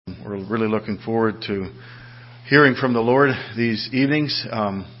we're really looking forward to hearing from the Lord these evenings.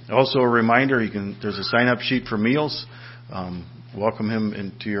 Also a reminder, there's a sign-up sheet for meals. Welcome him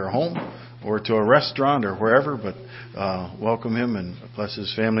into your home or to a restaurant or wherever, but welcome him and bless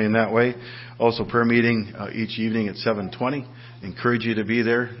his family in that way. Also prayer meeting each evening at 7:20. Encourage you to be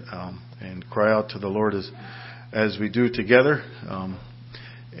there and cry out to the Lord as we do together.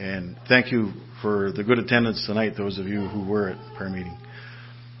 And thank you for the good attendance tonight, those of you who were at prayer meeting.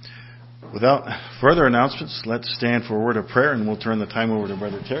 Without further announcements, let's stand for a word of prayer, and we'll turn the time over to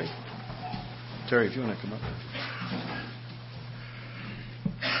Brother Terry. Terry, if you want to come up.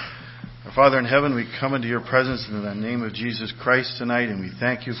 Our Father in heaven, we come into your presence in the name of Jesus Christ tonight, and we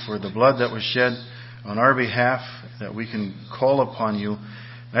thank you for the blood that was shed on our behalf, that we can call upon you.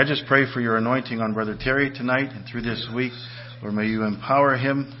 And I just pray for your anointing on Brother Terry tonight and through this week. Lord, may you empower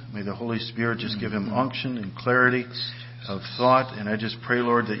him. May the Holy Spirit just give him unction and clarity of thought. And I just pray,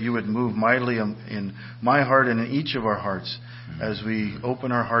 Lord, that you would move mightily in my heart and in each of our hearts as we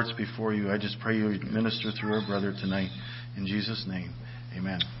open our hearts before you. I just pray you would minister through our brother tonight. In Jesus' name,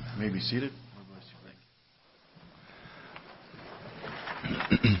 amen. You may be seated.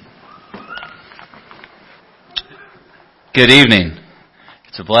 Good evening.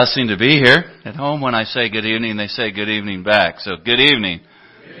 It's a blessing to be here. At home, when I say good evening, they say good evening back. So good evening.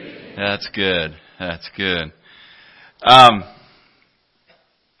 Good evening. That's good. That's good.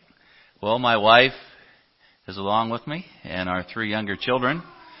 Well, my wife is along with me and our three younger children.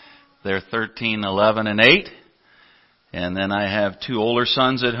 They're 13, 11, and 8. And then I have two older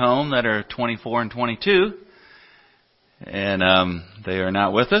sons at home that are 24 and 22. And they are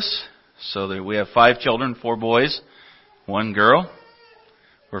not with us. So we have 5 children, 4 boys, 1 girl.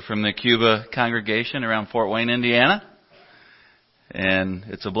 We're from the Cuba congregation around Fort Wayne, Indiana. And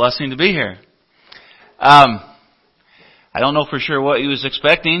it's a blessing to be here. I don't know for sure what he was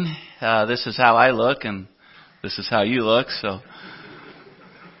expecting. This is how I look, and this is how you look. So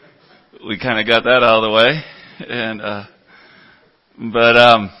we kind of got that out of the way. And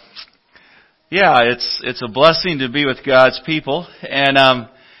yeah, it's a blessing to be with God's people. And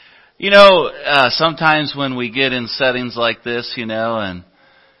sometimes when we get in settings like this, and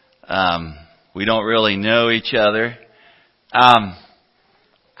we don't really know each other.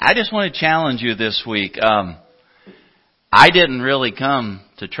 I just want to challenge you this week. I didn't really come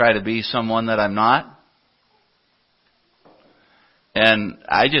to try to be someone that I'm not. And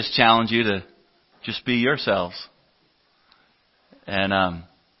I just challenge you to just be yourselves. And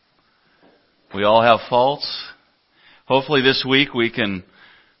we all have faults. Hopefully this week we can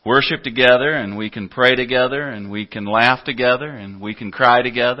worship together, and we can pray together, and we can laugh together, and we can cry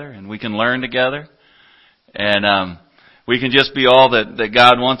together, and we can learn together. And we can just be all that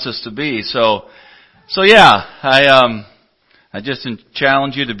God wants us to be. So yeah, I just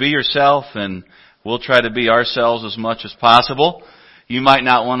challenge you to be yourself, and we'll try to be ourselves as much as possible. You might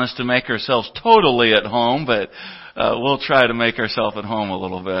not want us to make ourselves totally at home, but we'll try to make ourselves at home a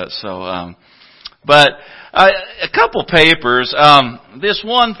little bit. So, but a couple papers. This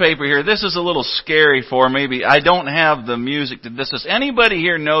one paper here, this is a little scary for me. I don't have the music to this. Does anybody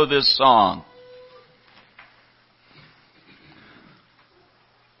here know this song?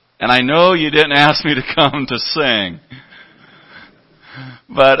 And I know you didn't ask me to come to sing.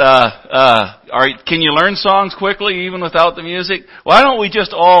 But can you learn songs quickly even without the music? Why don't we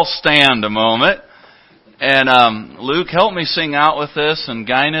just all stand a moment? And Luke, help me sing out with this, and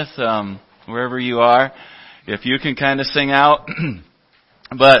Gyneth, wherever you are, if you can kind of sing out.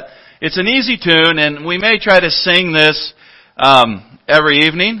 But it's an easy tune, and we may try to sing this every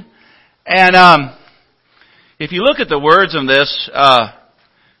evening. And if you look at the words of this,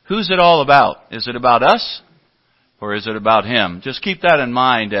 who's it all about? Is it about us, or is it about Him? Just keep that in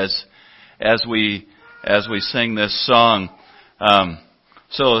mind as we sing this song.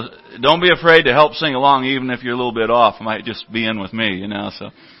 So don't be afraid to help sing along, even if you're a little bit off. It might just be in with me,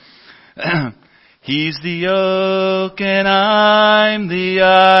 So He's the oak and I'm the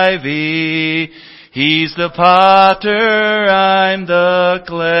ivy. He's the potter, I'm the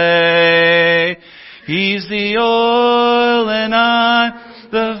clay. He's the oil and I'm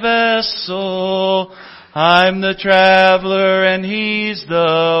the vessel. I'm the traveler and He's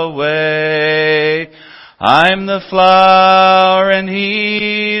the way. I'm the flower and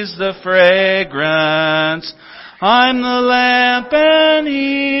He's the fragrance. I'm the lamp and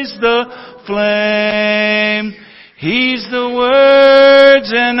He's the flame. He's the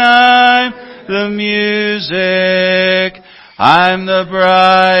words and I'm the music. I'm the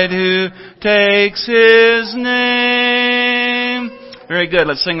bride who takes His name. Very good.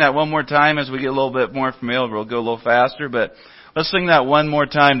 Let's sing that one more time as we get a little bit more familiar. We'll go a little faster, but let's sing that one more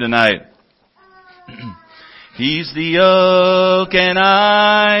time tonight. He's the oak and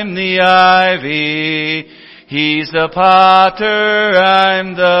I'm the ivy. He's the potter,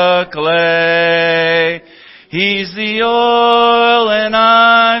 I'm the clay. He's the oil and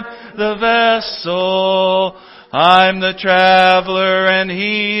I'm the vessel. I'm the traveler and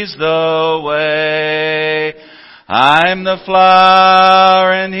He's the way. I'm the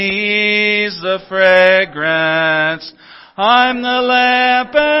flower and He's the fragrance. I'm the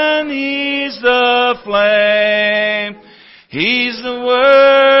lamp and He's the flame. He's the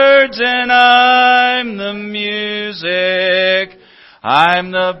words and I'm the music.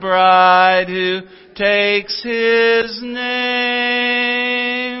 I'm the bride who takes His name.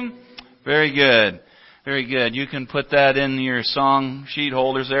 Very good. Very good. You can put that in your song sheet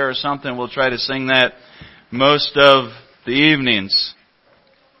holders there or something. We'll try to sing that most of the evenings.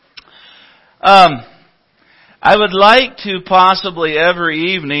 I would like to possibly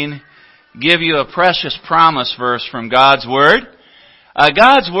every evening give you a precious promise verse from God's Word.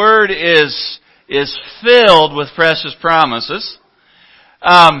 God's Word is filled with precious promises.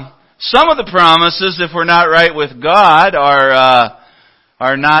 Some of the promises, if we're not right with God,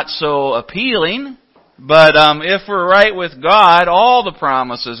 are not so appealing. But if we're right with God, all the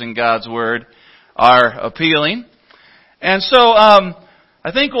promises in God's Word are appealing. And so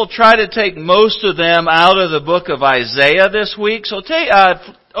I think we'll try to take most of them out of the book of Isaiah this week. So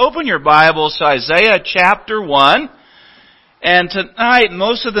open your Bibles to Isaiah chapter 1. And tonight,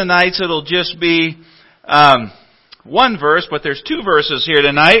 most of the nights it'll just be one verse, but there's two verses here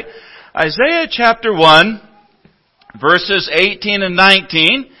tonight. Isaiah chapter 1, verses 18 and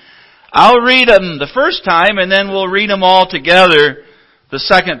 19. I'll read them the first time, and then we'll read them all together the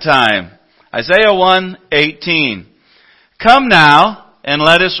second time. Isaiah 1:18. Come now, and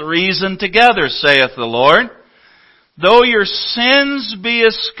let us reason together, saith the Lord. Though your sins be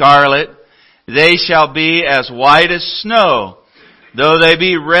as scarlet, they shall be as white as snow. Though they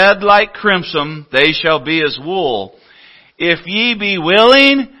be red like crimson, they shall be as wool. If ye be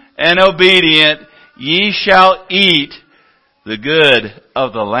willing and obedient, ye shall eat the good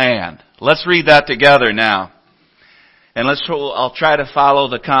of the land. Let's read that together now. And I'll try to follow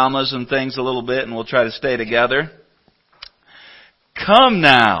the commas and things a little bit, and we'll try to stay together. Come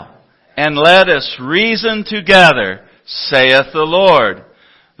now, and let us reason together, saith the Lord.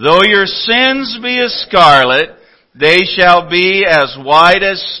 Though your sins be as scarlet, they shall be as white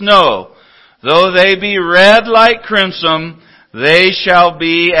as snow. Though they be red like crimson, they shall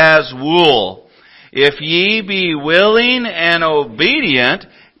be as wool. If ye be willing and obedient,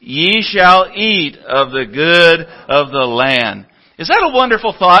 ye shall eat of the good of the land. Is that a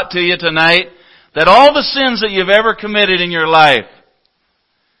wonderful thought to you tonight? That all the sins that you've ever committed in your life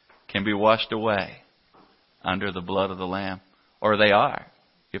can be washed away under the blood of the Lamb. Or they are,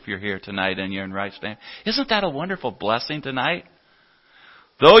 if you're here tonight and you're in right standing. Isn't that a wonderful blessing tonight?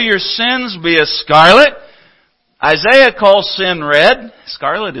 Though your sins be as scarlet, Isaiah calls sin red.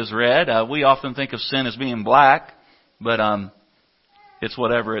 Scarlet is red. We often think of sin as being black, but it's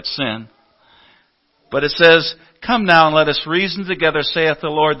whatever, it's sin. But it says, come now and let us reason together, saith the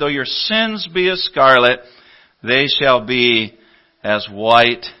Lord. Though your sins be as scarlet, they shall be as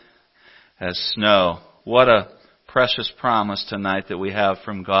white as snow. What a precious promise tonight that we have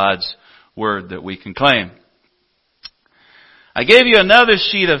from God's Word that we can claim. I gave you another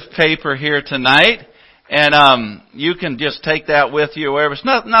sheet of paper here tonight, and you can just take that with you wherever. It's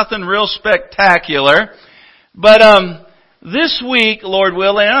nothing real spectacular, but this week, Lord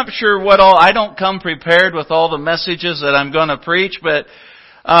willing, I'm not sure I don't come prepared with all the messages that I'm going to preach, but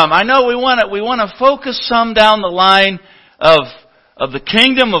I know we want to focus some down the line of the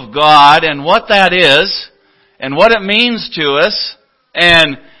kingdom of God and what that is and what it means to us.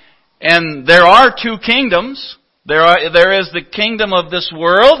 And there are two kingdoms. There is the kingdom of this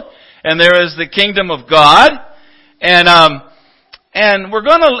world and there is the kingdom of God. And we're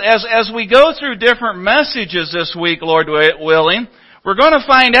going to, as we go through different messages this week, Lord willing, we're going to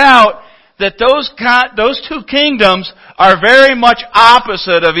find out that those two kingdoms are very much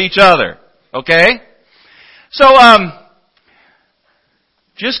opposite of each other. Okay? So,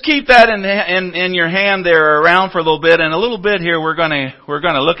 just keep that in your hand there around for a little bit. And a little bit here, we're going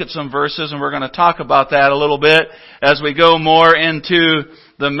to look at some verses and we're going to talk about that a little bit as we go more into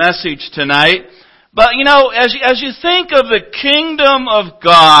the message tonight. But as you think of the kingdom of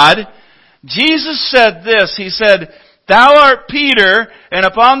God, Jesus said this. He said, "Thou art Peter, and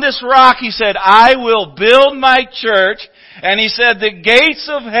upon this rock," He said, "I will build my church." And He said, "The gates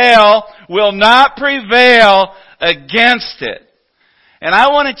of hell will not prevail against it." And I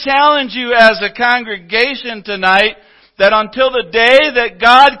want to challenge you as a congregation tonight that until the day that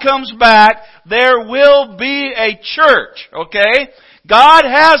God comes back, there will be a church, okay? God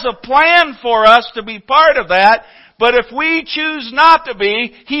has a plan for us to be part of that, but if we choose not to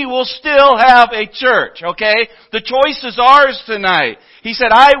be, He will still have a church, okay? The choice is ours tonight. He said,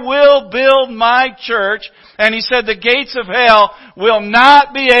 I will build my church, and He said the gates of hell will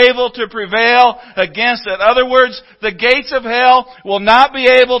not be able to prevail against it. In other words, the gates of hell will not be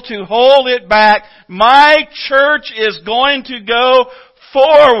able to hold it back. My church is going to go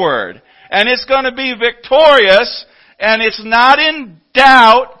forward, and it's going to be victorious, and it's not in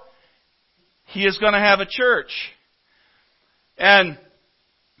doubt. He is going to have a church. And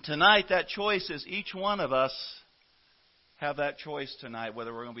tonight, that choice is each one of us have that choice tonight,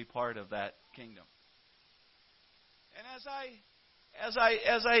 whether we're going to be part of that kingdom. And as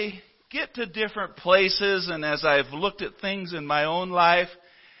I get to different places, and as I've looked at things in my own life,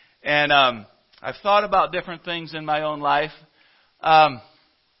 and I've thought about different things in my own life, I've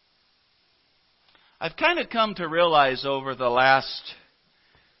kind of come to realize over the last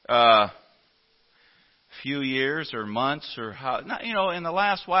few years or months or in the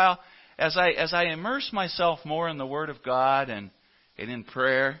last while, as I immerse myself more in the Word of God and in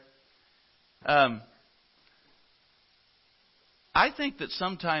prayer, I think that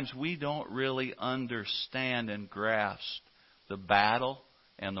sometimes we don't really understand and grasp the battle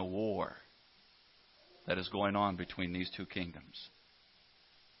and the war that is going on between these two kingdoms.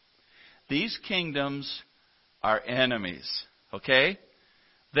 These kingdoms are enemies, okay?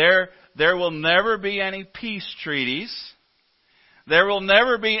 There will never be any peace treaties. There will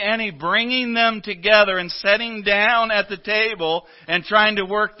never be any bringing them together and sitting down at the table and trying to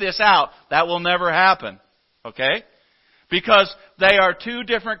work this out. That will never happen, okay? Because they are two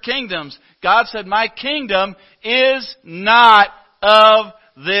different kingdoms. God said, my kingdom is not of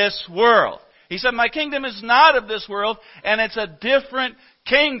this world. He said, my kingdom is not of this world, and it's a different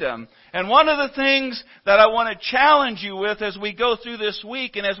kingdom. And one of the things that I want to challenge you with as we go through this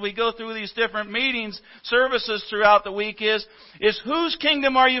week and as we go through these different meetings, services throughout the week is whose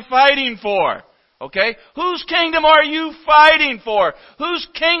kingdom are you fighting for? Okay? Whose kingdom are you fighting for? Whose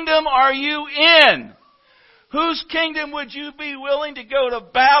kingdom are you in? Whose kingdom would you be willing to go to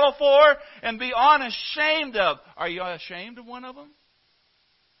battle for and be unashamed of? Are you ashamed of one of them?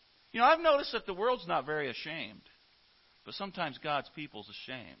 You know, I've noticed that the world's not very ashamed. But sometimes God's people's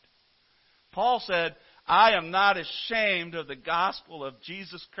ashamed. Paul said, I am not ashamed of the gospel of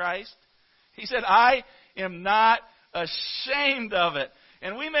Jesus Christ. He said, I am not ashamed of it.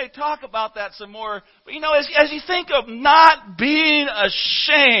 And we may talk about that some more. But as you think of not being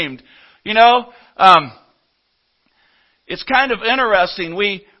ashamed, it's kind of interesting.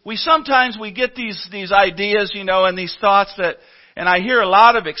 We sometimes get these ideas, and these thoughts and I hear a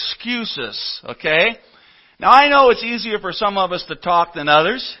lot of excuses, okay? Now, I know it's easier for some of us to talk than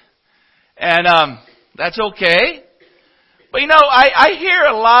others, and that's okay. But, I hear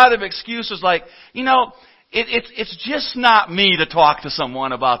a lot of excuses like, it's just not me to talk to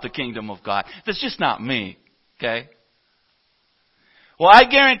someone about the kingdom of God. That's just not me, okay? Well, I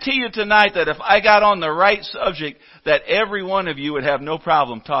guarantee you tonight that if I got on the right subject, that every one of you would have no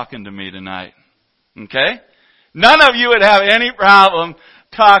problem talking to me tonight, okay? None of you would have any problem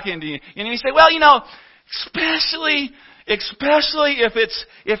talking to you. And you say, well, especially if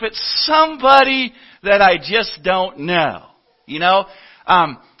it's somebody that I just don't know.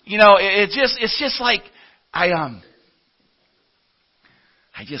 It's just like I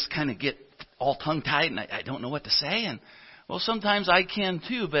just kind of get all tongue-tied and I don't know what to say. And well, sometimes I can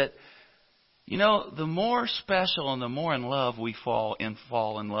too, but the more special and the more in love we fall in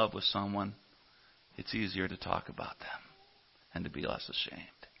love with someone, it's easier to talk about them and to be less ashamed.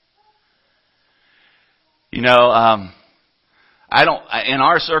 In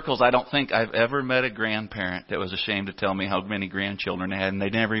our circles, I don't think I've ever met a grandparent that was ashamed to tell me how many grandchildren they had, and they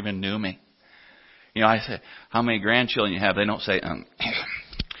never even knew me. I say, how many grandchildren you have? They don't say,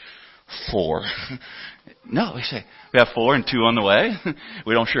 4. No, we say, we have 4 and 2 on the way.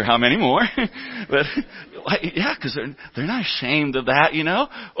 We don't sure how many more. But, yeah, because they're not ashamed of that,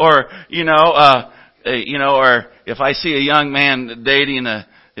 Or, or if I see a young man dating a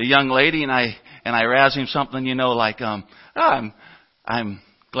young lady and I razz him something, like, I'm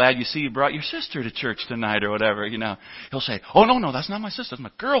glad you brought your sister to church tonight or whatever, He'll say, oh, no, that's not my sister, that's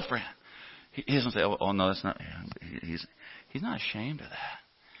my girlfriend. He doesn't say, oh, no, that's not, he's not ashamed of that.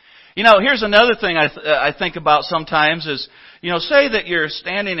 Here's another thing I think about sometimes is, say that you're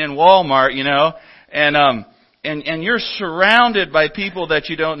standing in Walmart, and you're surrounded by people that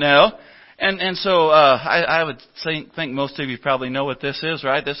you don't know, And so I would think most of you probably know what this is,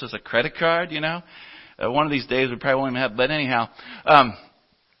 right? This is a credit card, you know. One of these days we probably won't even have, but anyhow.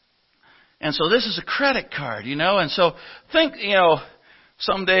 And so this is a credit card, you know. And so think, you know,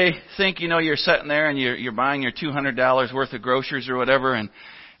 someday think, you know, you're sitting there and you're buying your $200 worth of groceries or whatever,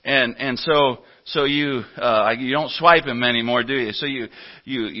 and so you don't swipe them anymore, do you? So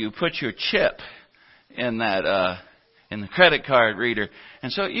you put your chip in that in the credit card reader,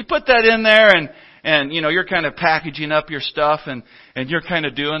 and so you put that in there, and you know, you're kind of packaging up your stuff, and you're kind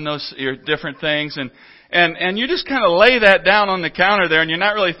of doing your different things, and you just kind of lay that down on the counter there, and you're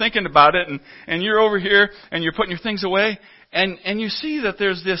not really thinking about it, and you're over here and you're putting your things away, and you see that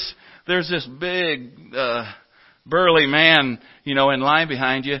there's this big burly man, you know, in line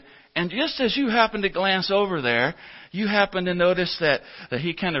behind you. And just as you happen to glance over there, you happen to notice that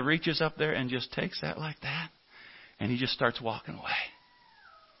he kind of reaches up there and just takes that like that. And he just starts walking away.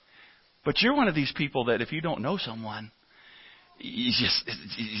 But you're one of these people that if you don't know someone, you just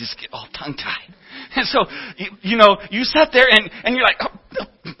get all tongue-tied. And so, you know, you sat there and you're like,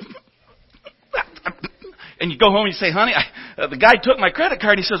 and you go home and you say, honey, the guy took my credit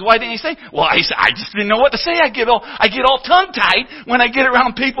card. He says, why didn't you say? Well, I just didn't know what to say. I get all tongue-tied when I get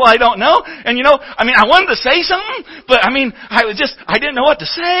around people I don't know. And you know, I mean, I wanted to say something, but I mean, I didn't know what to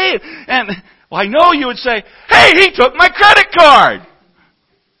say. And well, I know you would say, hey, he took my credit card.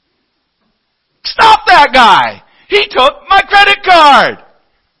 Stop that guy. He took my credit card.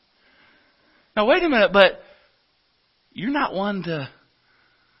 Now, wait a minute, but you're not one to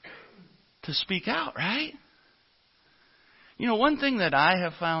speak out, right? You know, one thing that I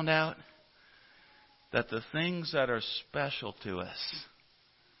have found out, that the things that are special to us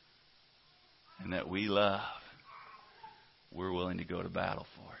and that we love, we're willing to go to battle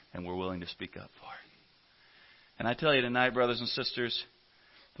for, and we're willing to speak up for. And I tell you tonight, brothers and sisters,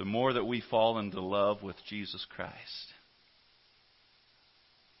 the more that we fall into love with Jesus Christ,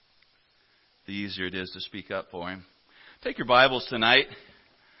 the easier it is to speak up for Him. Take your Bibles tonight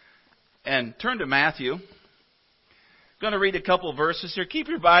and turn to Matthew. I'm going to read a couple verses here. Keep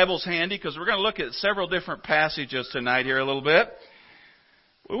your Bibles handy because we're going to look at several different passages tonight here a little bit.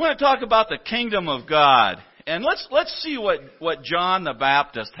 We want to talk about the kingdom of God. And let's see what John the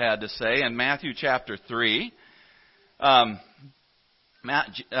Baptist had to say in Matthew chapter 3.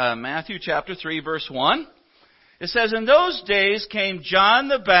 Matthew chapter 3 verse 1. It says, in those days came John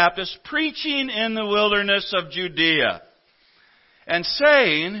the Baptist preaching in the wilderness of Judea and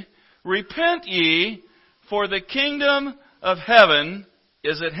saying, repent ye, for the kingdom of heaven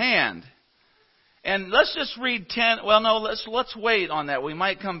is at hand. And let's just read 10. Well, no, let's wait on that. We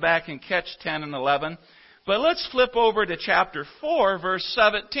might come back and catch 10 and 11. But let's flip over to chapter 4, verse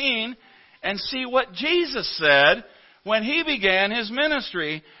 17, and see what Jesus said when He began His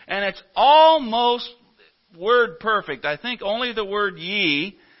ministry. And it's almost word perfect. I think only the word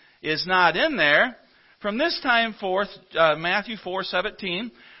ye is not in there. From this time forth, Matthew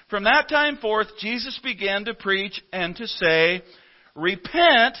 4:17, from that time forth, Jesus began to preach and to say,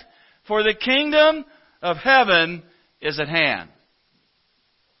 repent, for the kingdom of heaven is at hand.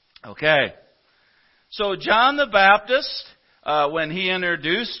 Okay. So John the Baptist, when he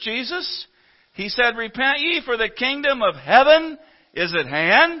introduced Jesus, he said, repent ye, for the kingdom of heaven is at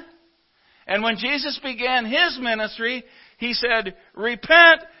hand. And when Jesus began His ministry, He said,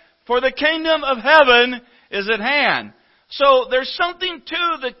 repent, for the kingdom of heaven is at hand. So there's something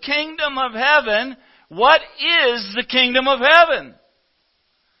to the kingdom of heaven. What is the kingdom of heaven?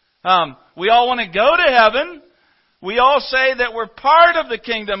 We all want to go to heaven. We all say that we're part of the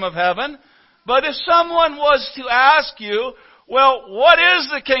kingdom of heaven. But if someone was to ask you, well, what is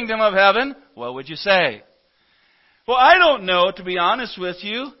the kingdom of heaven? What would you say? Well, I don't know, to be honest with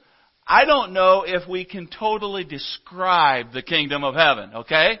you. I don't know if we can totally describe the kingdom of heaven,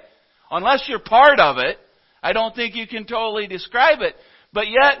 okay? Unless you're part of it, I don't think you can totally describe it. But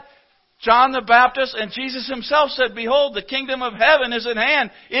yet, John the Baptist and Jesus Himself said, behold, the kingdom of heaven is at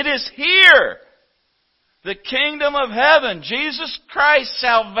hand. It is here. The kingdom of heaven, Jesus Christ,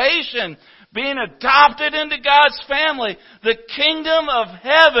 salvation, being adopted into God's family. The kingdom of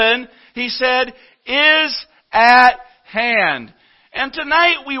heaven, He said, is at hand. And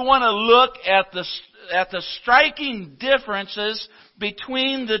tonight we want to look at the striking differences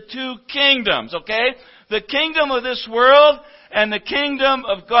between the two kingdoms, okay? The kingdom of this world and the kingdom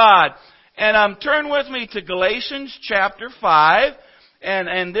of God. And turn with me to Galatians chapter 5.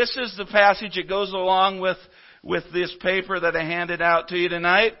 And this is the passage that goes along with this paper that I handed out to you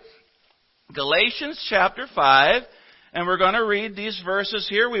tonight. Galatians chapter 5. And we're going to read these verses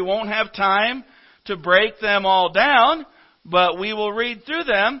here. We won't have time to break them all down, but we will read through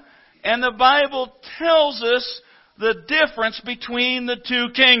them. And the Bible tells us the difference between the two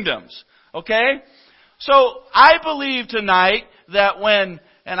kingdoms. Okay? So I believe tonight that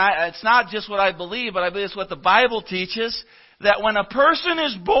it's not just what I believe, but I believe it's what the Bible teaches, that when a person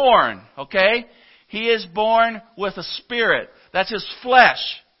is born, okay, he is born with a spirit. That's his flesh.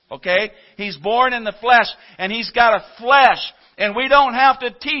 Okay? He's born in the flesh, and he's got a flesh, and we don't have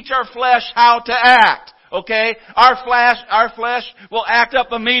to teach our flesh how to act. Okay? Our flesh will act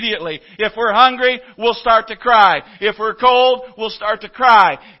up immediately. If we're hungry, we'll start to cry. If we're cold, we'll start to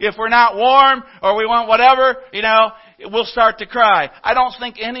cry. If we're not warm, or we want whatever, we'll start to cry. I don't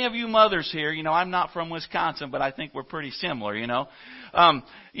think any of you mothers here, I'm not from Wisconsin, but I think we're pretty similar, I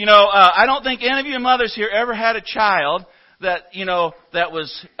don't think any of you mothers here ever had a child that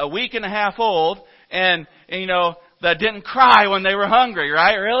was a week and a half old and that didn't cry when they were hungry,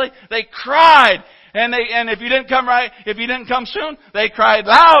 right? Really? They cried. And if you didn't come soon, they cried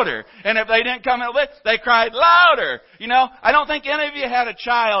louder. And if they didn't come late, they cried louder. I don't think any of you had a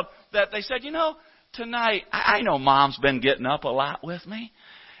child that they said, tonight, I know Mom's been getting up a lot with me.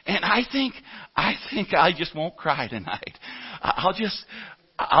 And I think I just won't cry tonight. I'll just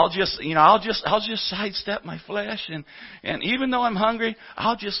sidestep my flesh, and even though I'm hungry,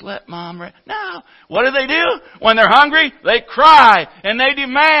 I'll just let Mom rest. No. What do? When they're hungry, they cry, and they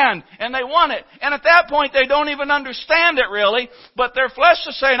demand, and they want it. And at that point, they don't even understand it really, but their flesh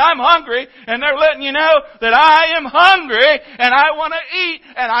is saying, I'm hungry, and they're letting you know that I am hungry, and I want to eat,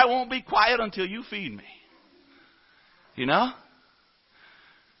 and I won't be quiet until you feed me.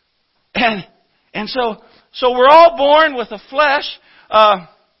 And so we're all born with a flesh.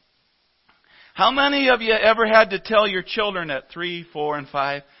 How many of you ever had to tell your children at 3, 4, and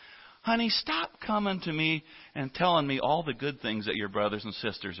 5, honey, stop coming to me and telling me all the good things that your brothers and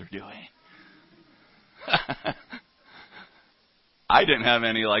sisters are doing? I didn't have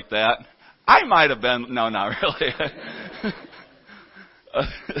any like that. I might have been, no, not really.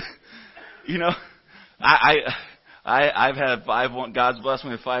 I've had 5, God's blessed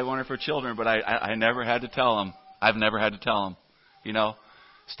me with 5 wonderful children, but I never had to tell them. I've never had to tell them,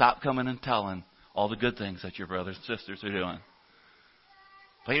 stop coming and telling all the good things that your brothers and sisters are doing.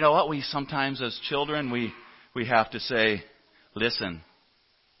 But you know what? We sometimes as children, we have to say, listen,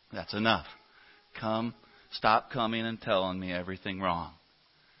 that's enough. Stop coming and telling me everything wrong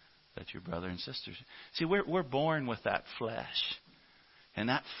that your brother and sisters. See, we're born with that flesh. And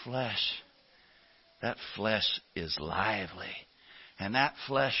that flesh is lively. And that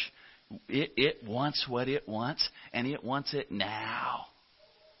flesh, it wants what it wants, and it wants it now.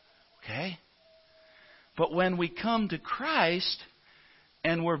 Okay? But when we come to Christ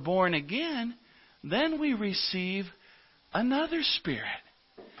and we're born again, then we receive another spirit.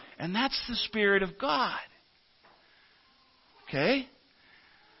 And that's the Spirit of God. Okay?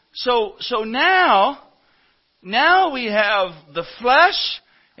 So now we have the flesh,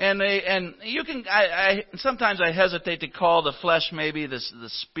 and you can. Sometimes I hesitate to call the flesh maybe the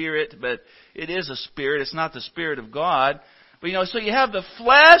spirit, but it is a spirit. It's not the Spirit of God. But so you have the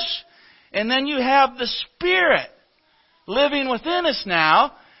flesh, and then you have the Spirit living within us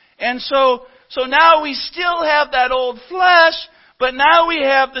now. And so now we still have that old flesh, but now we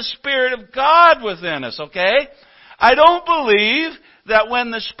have the Spirit of God within us, okay? I don't believe that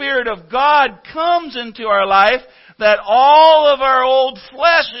when the Spirit of God comes into our life, that all of our old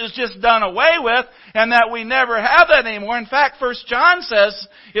flesh is just done away with, and that we never have that anymore. In fact, 1 John says,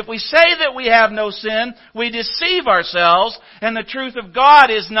 if we say that we have no sin, we deceive ourselves, and the truth of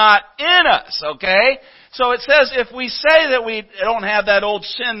God is not in us, okay? So it says if we say that we don't have that old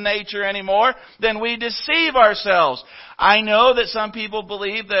sin nature anymore, then we deceive ourselves. I know that some people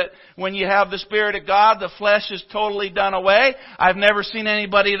believe that when you have the Spirit of God, the flesh is totally done away. I've never seen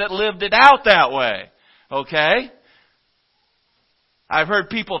anybody that lived it out that way, okay? I've heard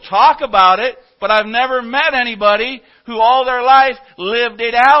people talk about it, but I've never met anybody who all their life lived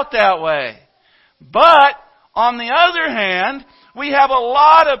it out that way. But, on the other hand, we have a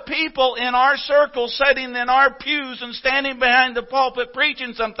lot of people in our circle sitting in our pews and standing behind the pulpit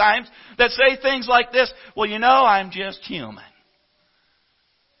preaching sometimes that say things like this, well, I'm just human.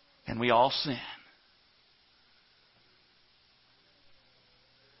 And we all sin.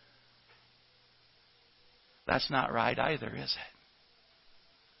 That's not right either, is it?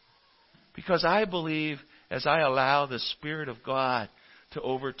 Because I believe as I allow the Spirit of God to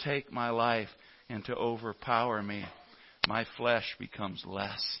overtake my life and to overpower me, my flesh becomes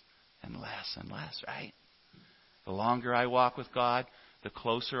less and less and less, right? The longer I walk with God, the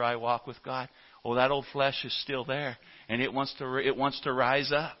closer I walk with God. Oh, that old flesh is still there, and it wants to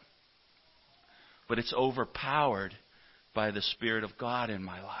rise up. But it's overpowered by the Spirit of God in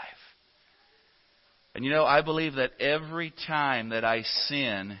my life. And I believe that every time that I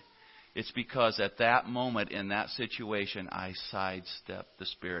sin, it's because at that moment in that situation, I sidestep the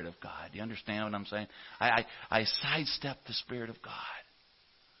Spirit of God. Do you understand what I'm saying? I sidestep the Spirit of God.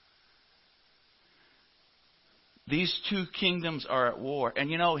 These two kingdoms are at war. And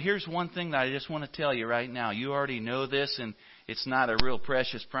here's one thing that I just want to tell you right now. You already know this, and it's not a real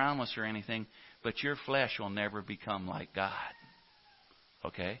precious promise or anything, but your flesh will never become like God.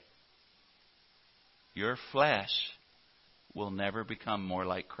 Okay? Your flesh will never become more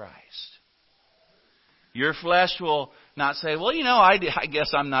like Christ. Your flesh will not say, well, I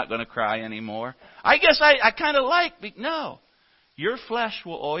guess I'm not going to cry anymore. I guess I kind of like... No. Your flesh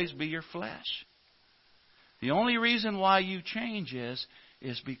will always be your flesh. The only reason why you change is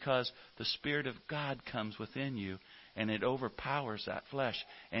because the Spirit of God comes within you and it overpowers that flesh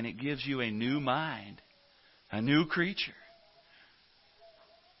and it gives you a new mind, a new creature.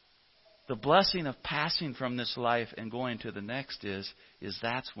 The blessing of passing from this life and going to the next is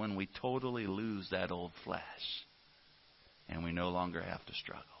that's when we totally lose that old flesh and we no longer have to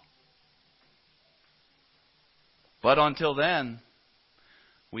struggle. But until then,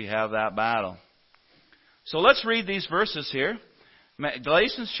 we have that battle. So let's read these verses here.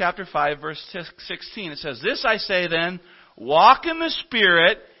 Galatians chapter 5, verse 16. It says, "This I say then, walk in the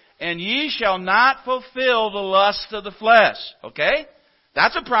Spirit, and ye shall not fulfill the lust of the flesh." Okay?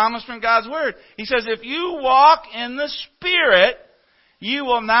 That's a promise from God's Word. He says, if you walk in the Spirit, you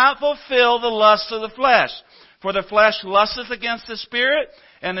will not fulfill the lust of the flesh. For the flesh lusteth against the Spirit,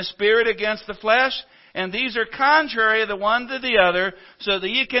 and the Spirit against the flesh. And these are contrary the one to the other, so that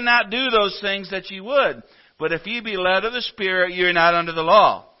ye cannot do those things that ye would. But if ye be led of the Spirit, ye are not under the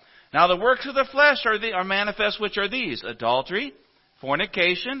law. Now the works of the flesh are manifest, which are these: adultery,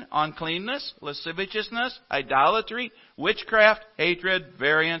 fornication, uncleanness, lasciviousness, idolatry, witchcraft, hatred,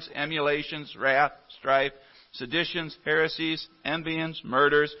 variance, emulations, wrath, strife, seditions, heresies, envyings,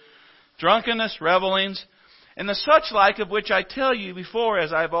 murders, drunkenness, revellings, and the such like, of which I tell you before,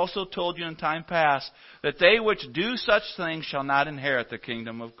 as I have also told you in time past, that they which do such things shall not inherit the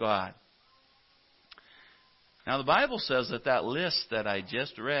kingdom of God. Now the Bible says that list that I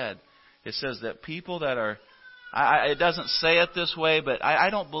just read, it says that people that are, it doesn't say it this way, but I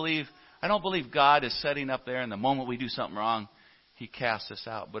don't believe God is setting up there, and the moment we do something wrong, He casts us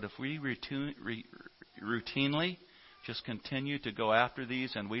out. But if we routinely just continue to go after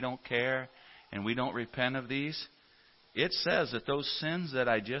these and we don't care and we don't repent of these, it says that those sins that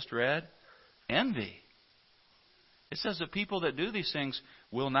I just read, envy. It says that people that do these things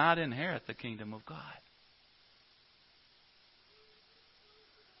will not inherit the kingdom of God.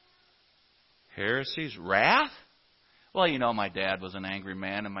 Heresies, wrath. Well, my dad was an angry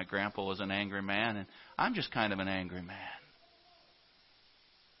man and my grandpa was an angry man, and I'm just kind of an angry man.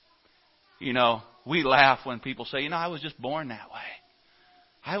 We laugh when people say, I was just born that way.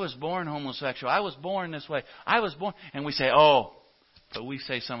 I was born homosexual. I was born this way. I was born. And we say, but we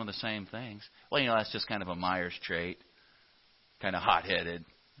say some of the same things. Well, that's just kind of a Meyers trait. Kind of hot-headed,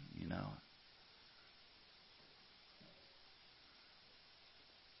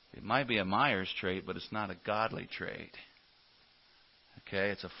 It might be a Meyers trait, but it's not a godly trait. Okay,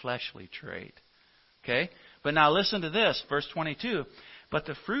 it's a fleshly trait. Okay, but now listen to this, verse 22. But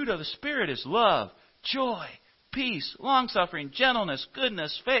the fruit of the Spirit is love, joy, peace, long-suffering, gentleness,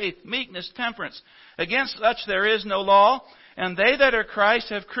 goodness, faith, meekness, temperance. Against such there is no law. And they that are Christ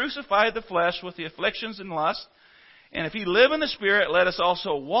have crucified the flesh with the afflictions and lusts. And if ye live in the Spirit, let us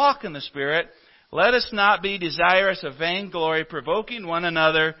also walk in the Spirit. Let us not be desirous of vainglory, provoking one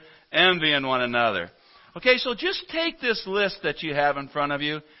another, envying one another. Okay, so just take this list that you have in front of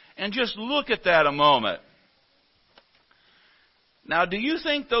you and just look at that a moment. Now, do you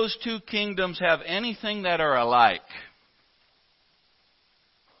think those two kingdoms have anything that are alike?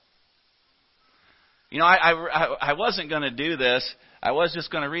 I wasn't going to do this. I was just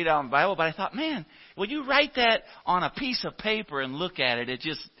going to read out in the Bible, but I thought, man, will you write that on a piece of paper and look at it? It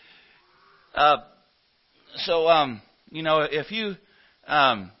just...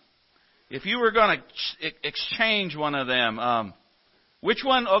 if you were going to exchange one of them, which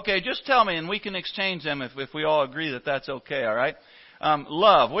one? Okay, just tell me, and we can exchange them if we all agree that that's okay. All right.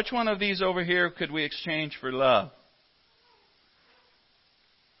 Love. Which one of these over here could we exchange for love?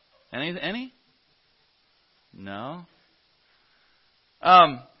 Any? No.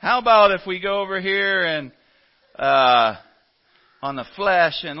 How about if we go over here and on the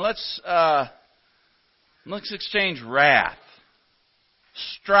flesh, and let's exchange wrath,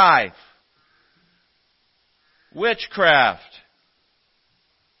 strife, witchcraft,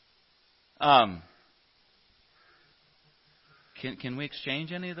 Can we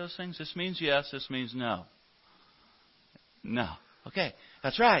exchange any of those things? This means yes. This means no. No. Okay,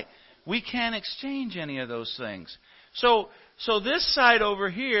 that's right. We can't exchange any of those things. So this side over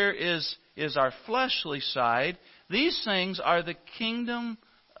here is our fleshly side. These things are the kingdom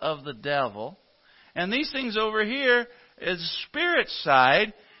of the devil. And these things over here is the spirit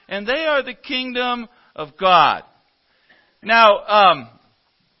side, and they are the kingdom of God. Now,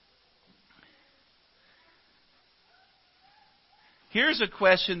 here's a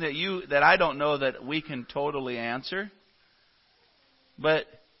question that I don't know that we can totally answer. But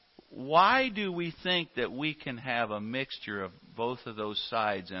why do we think that we can have a mixture of both of those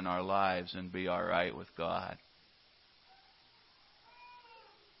sides in our lives and be all right with God?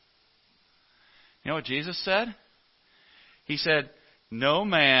 You know what Jesus said? He said, no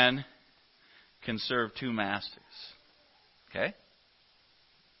man can serve two masters. Okay?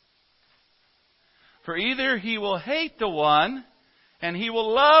 For either he will hate the one and he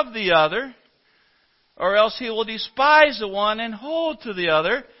will love the other, or else he will despise the one and hold to the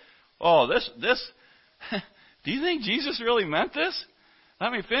other. Oh, this, do you think Jesus really meant this?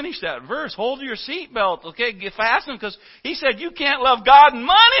 Let me finish that verse. Hold your seatbelt, okay? Get fastened, because he said you can't love God and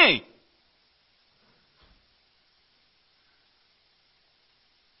money.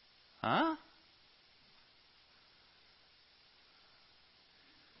 Huh?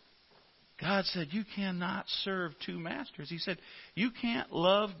 God said you cannot serve two masters. He said you can't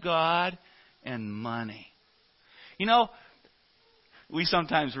love God and money. You know, we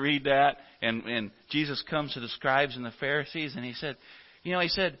sometimes read that, and Jesus comes to the scribes and the Pharisees, and he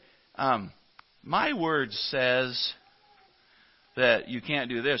said, my word says that you can't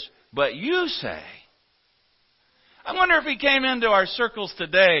do this, but you say. I wonder if he came into our circles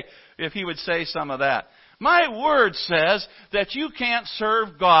today, if he would say some of that. My word says that you can't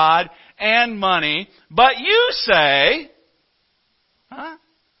serve God and money, but you say, huh?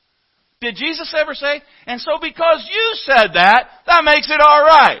 Did Jesus ever say? And so because you said that makes it all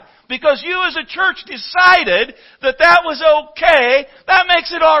right. Because you as a church decided that was okay, that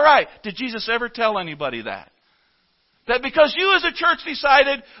makes it all right. Did Jesus ever tell anybody that? That because you as a church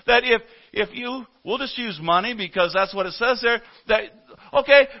decided that if you, we'll just use money because that's what it says there, that,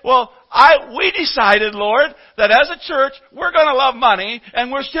 okay, well, we decided, Lord, that as a church, we're going to love money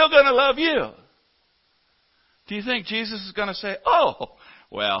and we're still going to love you. Do you think Jesus is going to say, oh,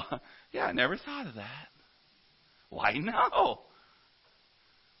 well, yeah, I never thought of that? Why, no.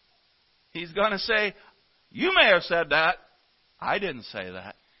 He's going to say, you may have said that. I didn't say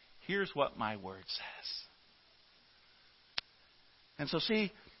that. Here's what my word says. And so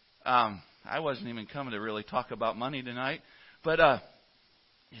see, I wasn't even coming to really talk about money tonight, but it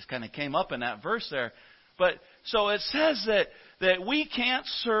just kind of came up in that verse there. But so it says that we can't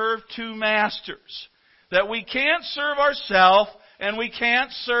serve two masters. That we can't serve ourselves and we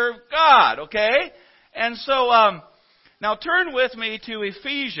can't serve God, okay? And so, now turn with me to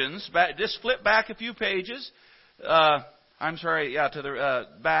Ephesians. Just flip back a few pages. To the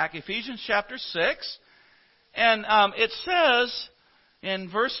back. Ephesians chapter 6. And it says in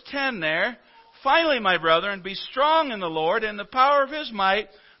verse 10 there, finally, my brethren, be strong in the Lord and the power of His might.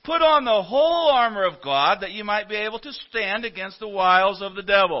 Put on the whole armor of God, that you might be able to stand against the wiles of the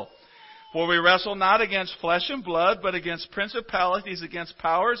devil. For we wrestle not against flesh and blood, but against principalities, against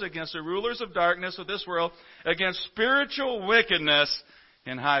powers, against the rulers of darkness of this world, against spiritual wickedness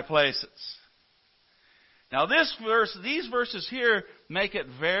in high places. Now these verses here make it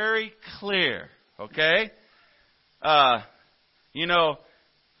very clear, okay?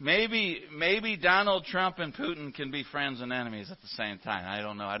 Maybe Donald Trump and Putin can be friends and enemies at the same time. I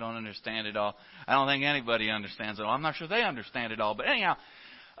don't know. I don't understand it all. I don't think anybody understands it all. I'm not sure they understand it all. But anyhow,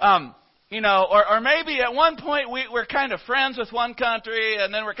 or maybe at one point we're kind of friends with one country,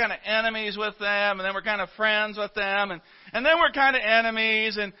 and then we're kind of enemies with them, and then we're kind of friends with them, and then we're kind of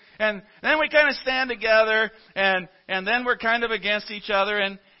enemies, and then we kind of stand together, and then we're kind of against each other.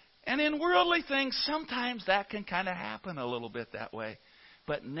 And in worldly things, sometimes that can kind of happen a little bit that way.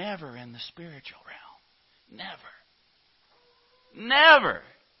 But never in the spiritual realm. Never.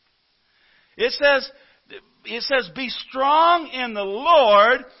 It says, be strong in the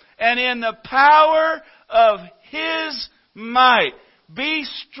Lord and in the power of His might. Be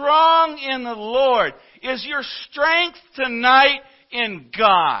strong in the Lord. Is your strength tonight in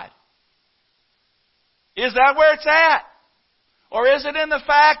God? Is that where it's at? Or is it in the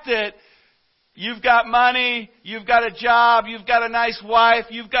fact that you've got money, you've got a job, you've got a nice wife,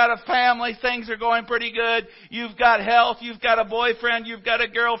 you've got a family, things are going pretty good, you've got health, you've got a boyfriend, you've got a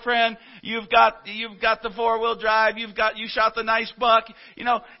girlfriend, you've got the 4-wheel drive, you shot the nice buck.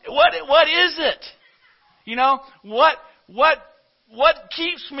 What is it? What what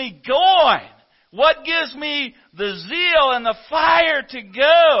keeps me going? What gives me the zeal and the fire to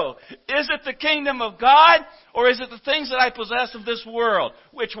go? Is it the kingdom of God, or is it the things that I possess of this world?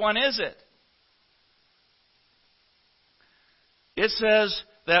 Which one is it? It says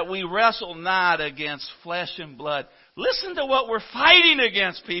that we wrestle not against flesh and blood. Listen to what we're fighting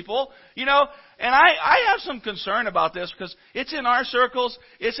against, people. You know, and I have some concern about this because it's in our circles,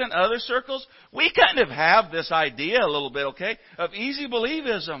 it's in other circles. We kind of have this idea a little bit, okay, of easy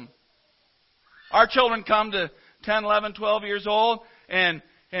believism. Our children come to 10, 11, 12 years old, and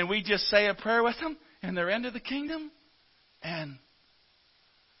we just say a prayer with them, and they're into the kingdom, and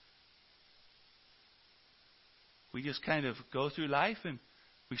we just kind of go through life, and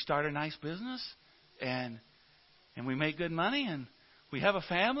we start a nice business, and we make good money, and we have a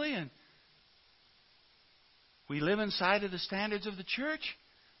family, and we live inside of the standards of the church,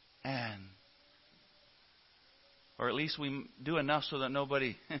 or at least we do enough so that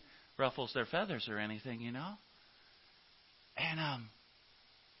nobody ruffles their feathers or anything, you know. And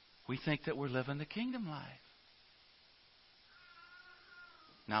we think that we're living the kingdom life.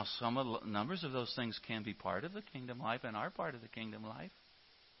 Now, numbers of those things can be part of the kingdom life and are part of the kingdom life.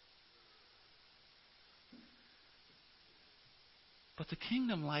 But the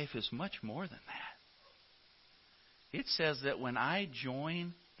kingdom life is much more than that. It says that when I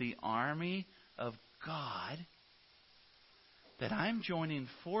join the army of God, that I'm joining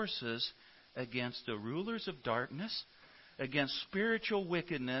forces against the rulers of darkness, against spiritual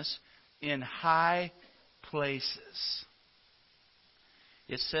wickedness in high places.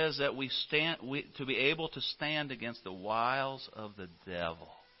 It says that to be able to stand against the wiles of the devil.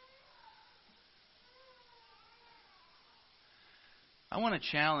 I want to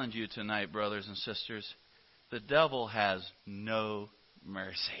challenge you tonight, brothers and sisters. The devil has no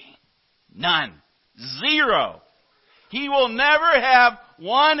mercy. None. Zero. He will never have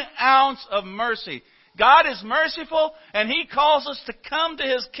 1 ounce of mercy. God is merciful, and He calls us to come to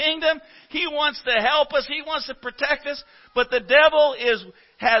His kingdom. He wants to help us. He wants to protect us. But the devil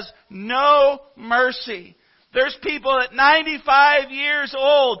has no mercy. There's people at 95 years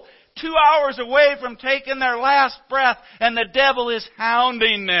old, 2 hours away from taking their last breath, and the devil is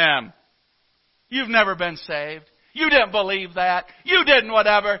hounding them. You've never been saved. You didn't believe that. You didn't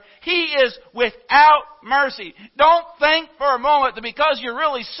whatever. He is without mercy. Don't think for a moment that because you're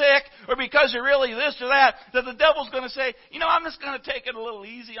really sick or because you're really this or that the devil's going to say, I'm just going to take it a little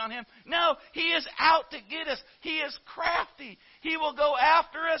easy on him. No, he is out to get us. He is crafty. He will go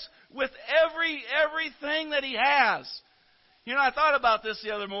after us with everything that he has. I thought about this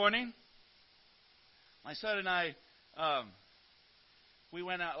the other morning. My son and I, we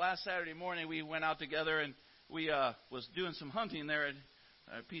went out last Saturday morning. We went out together and we was doing some hunting there at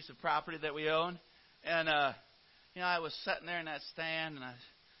a piece of property that we own. And, I was sitting there in that stand, and I was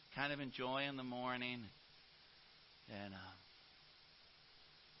kind of enjoying the morning. And,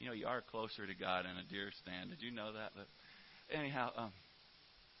 you are closer to God in a deer stand. Did you know that? But anyhow,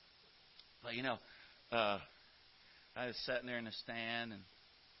 I was sitting there in the stand, and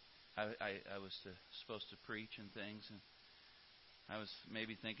I was supposed to preach and things, and I was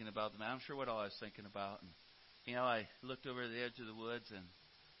maybe thinking about them. I'm sure what all I was thinking about. And, I looked over the edge of the woods, and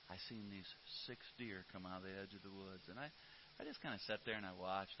I seen these 6 deer come out of the edge of the woods. And I just kind of sat there and I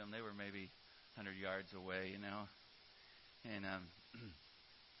watched them. They were maybe 100 yards away, and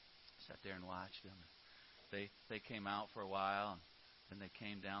sat there and watched them. They came out for a while, and then they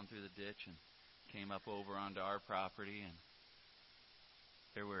came down through the ditch and came up over onto our property. And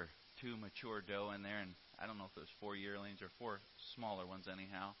there were 2 mature doe in there, and I don't know if it was 4 yearlings or 4 smaller ones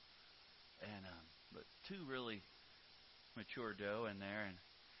anyhow. And but 2 really mature doe in there. And,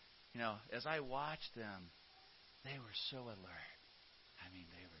 as I watched them, they were so alert.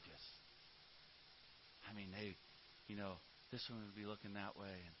 They were just, this one would be looking that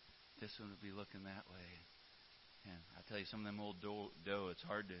way, and this one would be looking that way. And I tell you, some of them old doe, it's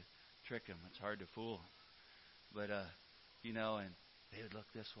hard to trick them. It's hard to fool them. But, and they would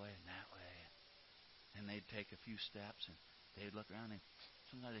look this way and that way. And they'd take a few steps, and they'd look around, and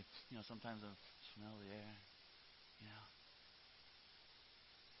sometimes they'll smell the air,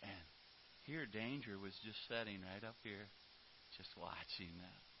 And here danger was just setting right up here, just watching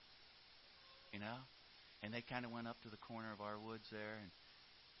them, And they kind of went up to the corner of our woods there, and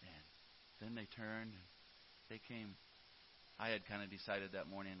then they turned, and they came. I had kind of decided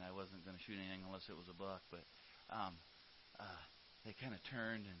that morning I wasn't going to shoot anything unless it was a buck, but they kind of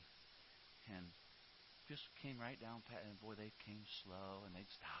turned and just came right down, and boy, they came slow, and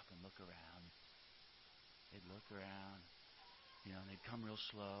they'd stop and look around. They'd look around, and they'd come real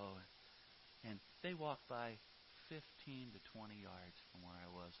slow, and they walked by 15 to 20 yards from where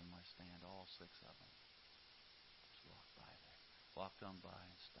I was in my stand, all 6 of them. Just walked by there. Walked on by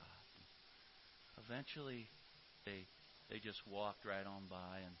and stopped. And eventually, they just walked right on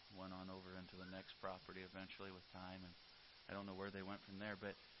by and went on over into the next property eventually with time. And I don't know where they went from there.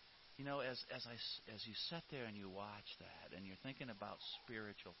 But, you know, as you sit there and you watch that and you're thinking about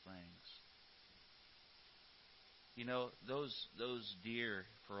spiritual things, you know, those deer,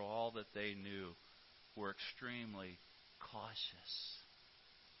 for all that they knew, were extremely cautious.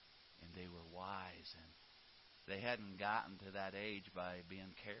 And they were wise. And they hadn't gotten to that age by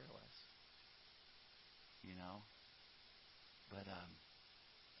being careless. You know? But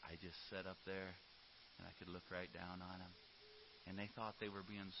I just sat up there and I could look right down on them. And they thought they were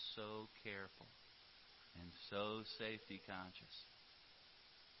being so careful and so safety conscious.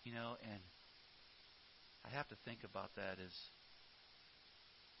 You know, and I have to think about that as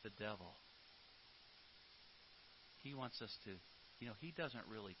the devil. He wants us to, you know, he doesn't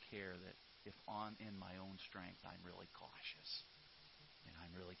really care that if in my own strength I'm really cautious and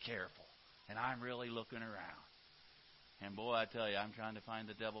I'm really careful and I'm really looking around. And boy, I tell you, I'm trying to find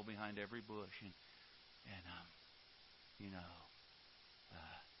the devil behind every bush. And you know,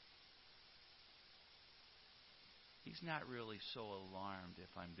 he's not really so alarmed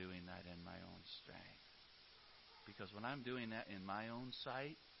if I'm doing that in my own strength. Because when I'm doing that in my own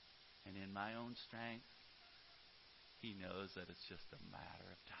sight and in my own strength, he knows that it's just a matter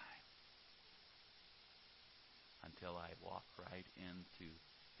of time until I walk right into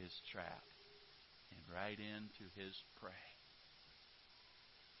his trap and right into his prey.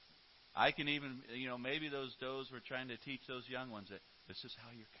 I can even, you know, maybe those does were trying to teach those young ones that this is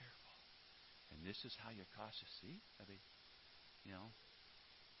how you're careful and this is how you're cautious. See? I mean, you know,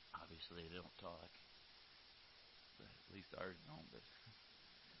 obviously they don't talk. But at least ours don't. But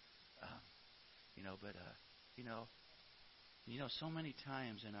so many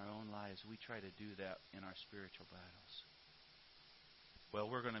times in our own lives we try to do that in our spiritual battles. Well,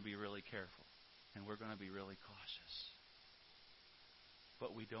 we're going to be really careful and we're going to be really cautious.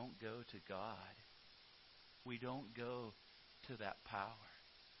 But we don't go to God. We don't go to that power.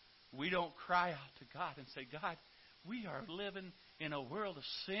 We don't cry out to God and say, God, we are living in a world of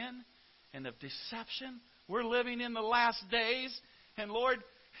sin and of deception. We're living in the last days. And Lord,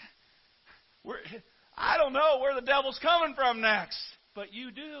 I don't know where the devil's coming from next. But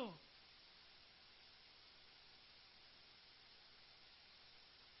you do.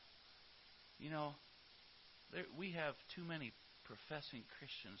 You know, we have too many professing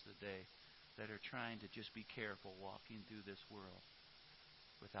Christians today that are trying to just be careful walking through this world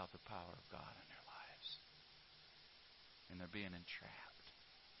without the power of God in their lives. And they're being entrapped.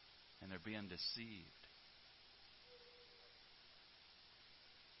 And they're being deceived.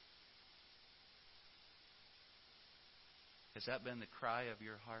 Has that been the cry of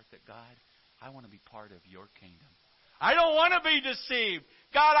your heart that, God, I want to be part of your kingdom? I don't want to be deceived.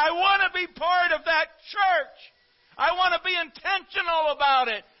 God, I want to be part of that church. I want to be intentional about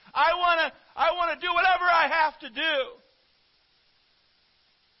it. I want to do whatever I have to do.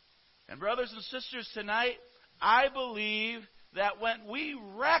 And brothers and sisters, tonight, I believe that when we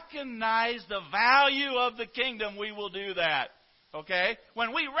recognize the value of the kingdom, we will do that. Okay?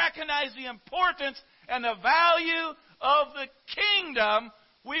 When we recognize the importance and the value of the kingdom,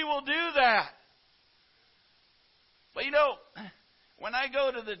 we will do that. But you know, when I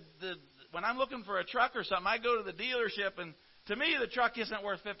go to when I'm looking for a truck or something, I go to the dealership, and to me the truck isn't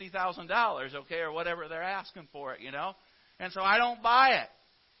worth $50,000, okay, or whatever they're asking for it, you know. And so I don't buy it.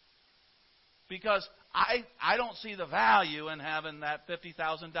 Because I don't see the value in having that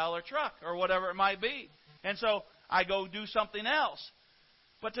 $50,000 truck or whatever it might be. And so I go do something else.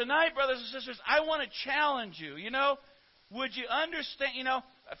 But tonight, brothers and sisters, I want to challenge you. You know, would you understand, you know,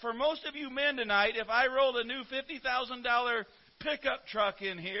 for most of you men tonight, if I rolled a new $50,000 pickup truck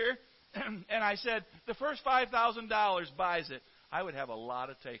in here and I said the first $5,000 buys it, I would have a lot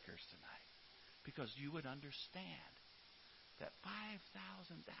of takers tonight. Because you would understand that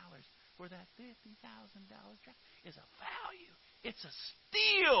 $5,000 for that $50,000 truck is a value. It's a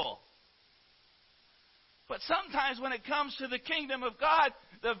steal. But sometimes when it comes to the kingdom of God,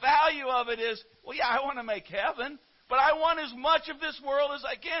 the value of it is, well, yeah, I want to make heaven, but I want as much of this world as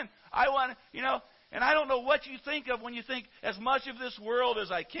I can. I want, you know, and I don't know what you think of when you think as much of this world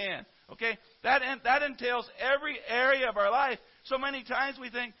as I can. Okay? That entails every area of our life. So many times we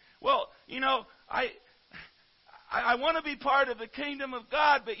think, well, you know, I want to be part of the kingdom of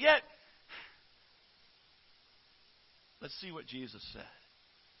God, but yet, let's see what Jesus said.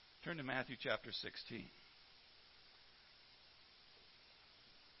 Turn to Matthew chapter 16.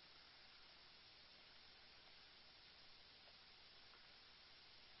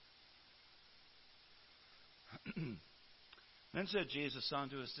 Then said Jesus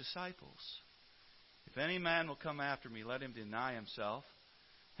unto his disciples, If any man will come after me, let him deny himself,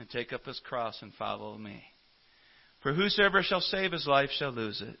 and take up his cross and follow me. For whosoever shall save his life shall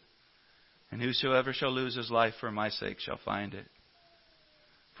lose it, and whosoever shall lose his life for my sake shall find it.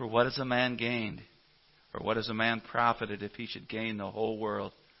 For what is a man gained, or what is a man profited if he should gain the whole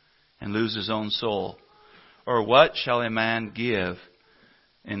world and lose his own soul? Or what shall a man give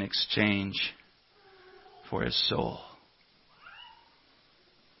in exchange for his soul?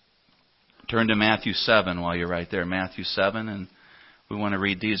 Turn to Matthew 7 while you're right there. Matthew 7, and we want to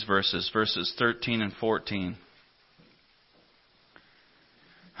read these verses 13 and 14.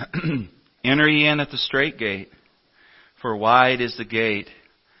 Enter ye in at the strait gate, for wide is the gate,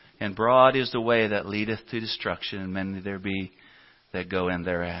 and broad is the way that leadeth to destruction, and many there be that go in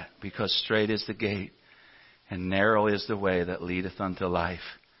thereat. Because strait is the gate, and narrow is the way that leadeth unto life,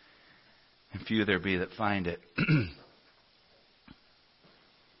 and few there be that find it.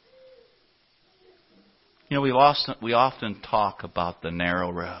 You know, we often talk about the narrow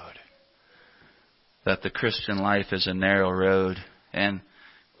road, that the Christian life is a narrow road, and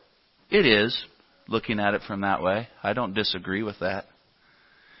it is, looking at it from that way. I don't disagree with that.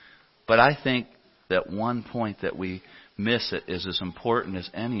 But I think that one point that we miss it is as important as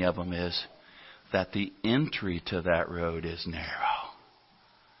any of them is that the entry to that road is narrow.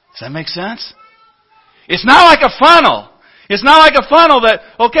 Does that make sense? It's not like a funnel. It's not like a funnel that,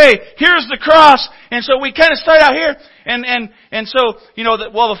 okay, here's the cross, and so we kind of start out here, and so, you know,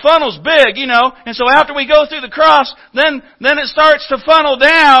 the funnel's big, you know, and so after we go through the cross, then it starts to funnel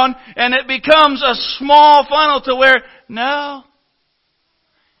down, and it becomes a small funnel to where, no,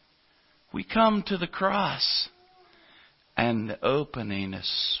 we come to the cross, and the opening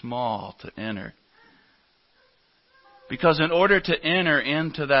is small to enter. Because in order to enter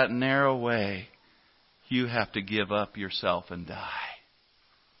into that narrow way, you have to give up yourself and die.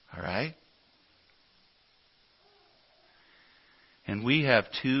 All right? And we have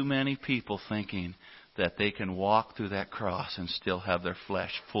too many people thinking that they can walk through that cross and still have their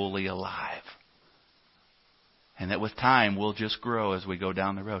flesh fully alive. And that with time, we'll just grow as we go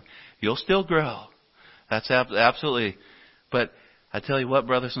down the road. You'll still grow. That's absolutely. But I tell you what,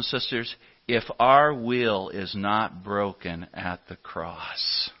 brothers and sisters, if our will is not broken at the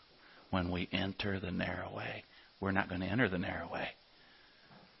cross, when we enter the narrow way, we're not going to enter the narrow way.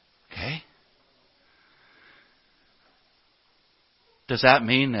 Okay? Does that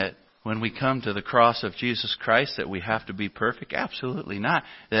mean that when we come to the cross of Jesus Christ that we have to be perfect? Absolutely not.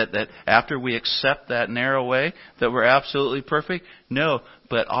 That after we accept that narrow way, that we're absolutely perfect? No,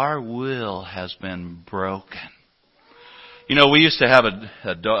 but our will has been broken. You know, we used to have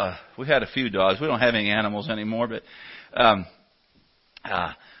a dog. We had a few dogs. We don't have any animals anymore, but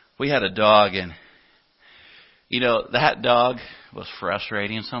we had a dog, and, you know, that dog was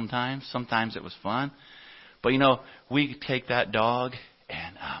frustrating sometimes. Sometimes it was fun. But, you know, we take that dog,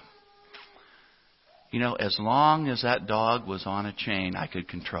 and, you know, as long as that dog was on a chain, I could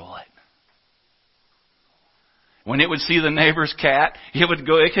control it. When it would see the neighbor's cat,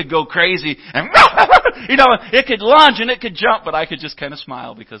 it could go crazy, and, you know, it could lunge and it could jump, but I could just kind of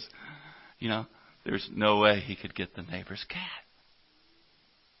smile because, you know, there's no way he could get the neighbor's cat.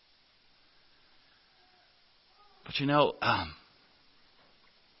 But you know,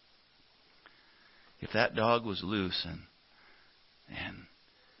 if that dog was loose and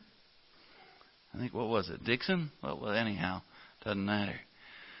I think, what was it, Dixon? Well, anyhow, doesn't matter.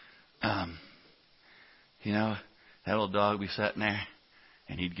 You know, that little dog would be sitting there,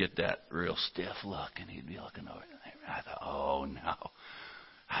 and he'd get that real stiff look, and he'd be looking over there. I thought, oh no.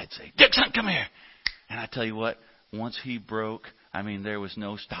 I'd say, Dixon, come here. And I tell you what, once he broke, I mean, there was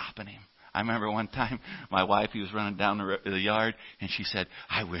no stopping him. I remember one time my wife, he was running down the yard, and she said,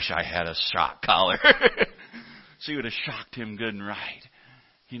 I wish I had a shock collar. She would have shocked him good and right.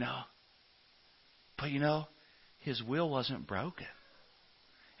 You know. But you know, his will wasn't broken.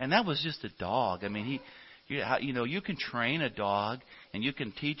 And that was just a dog. I mean, you know, you can train a dog, and you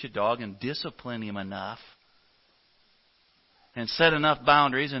can teach a dog and discipline him enough, and set enough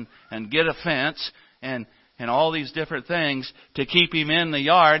boundaries, and get a fence, and all these different things to keep him in the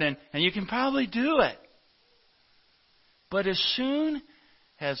yard, and you can probably do it. But as soon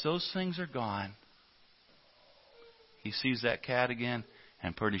as those things are gone, he sees that cat again,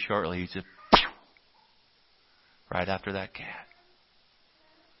 and pretty shortly he's just right after that cat.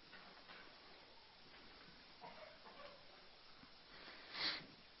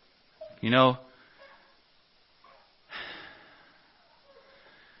 You know,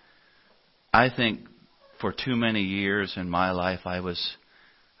 I think for too many years in my life I was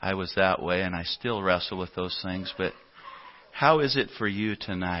I was that way, and I still wrestle with those things. But how is it for you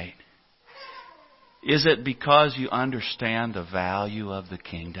tonight? Is it because you understand the value of the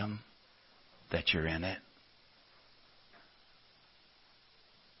kingdom that you're in it?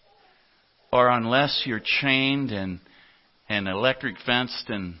 Or unless you're chained and electric fenced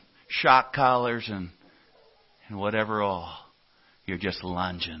and shock collars and whatever all, you're just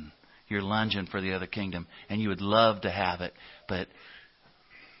lunging. You're lunging for the other kingdom, and you would love to have it, but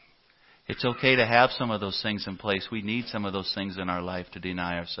it's okay to have some of those things in place. We need some of those things in our life to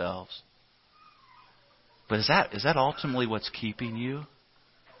deny ourselves. But is that ultimately what's keeping you?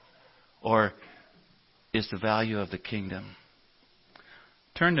 Or is the value of the kingdom?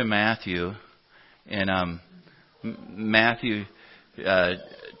 Turn to Matthew, and Matthew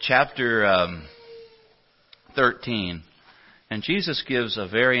chapter 13. And Jesus gives a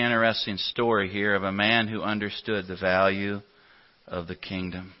very interesting story here of a man who understood the value of the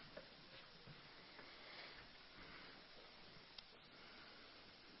kingdom.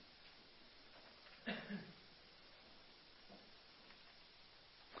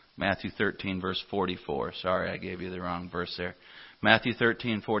 Matthew 13, verse 44. Sorry, I gave you the wrong verse there. Matthew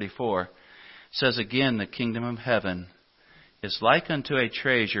 13:44 says, "Again, the kingdom of heaven is like unto a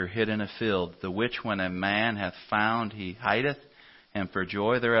treasure hid in a field, the which when a man hath found, he hideth, and for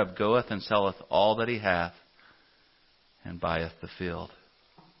joy thereof goeth and selleth all that he hath, and buyeth the field."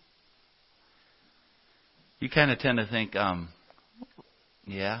 You kind of tend to think,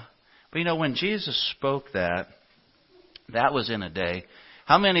 yeah. But when Jesus spoke that was in a day.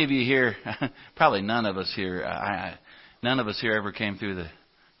 How many of you here, probably none of us here ever came through the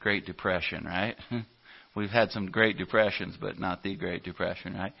Great Depression, right? We've had some Great Depressions, but not the Great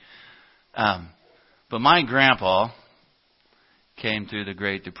Depression, right? But my grandpa came through the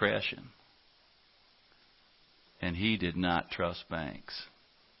Great Depression. And he did not trust banks.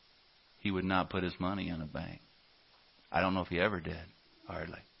 He would not put his money in a bank. I don't know if he ever did,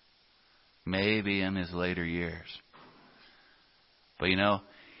 hardly. Maybe in his later years. But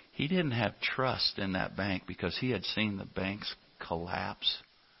he didn't have trust in that bank because he had seen the banks collapse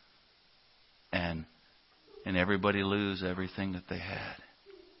and everybody lose everything that they had.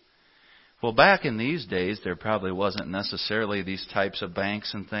 Well, back in these days, there probably wasn't necessarily these types of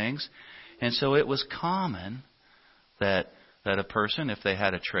banks and things. And so it was common that a person, if they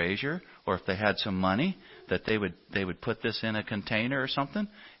had a treasure or if they had some money, that they would put this in a container or something,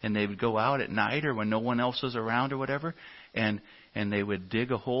 and they would go out at night or when no one else was around or whatever, and they would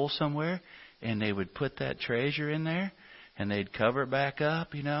dig a hole somewhere, and they would put that treasure in there, and they'd cover it back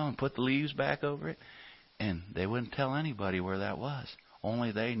up, and put the leaves back over it, and they wouldn't tell anybody where that was.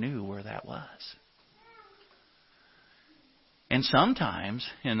 Only they knew where that was. And sometimes,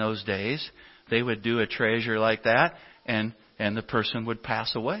 in those days, they would do a treasure like that, and the person would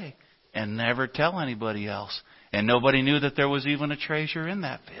pass away and never tell anybody else. And nobody knew that there was even a treasure in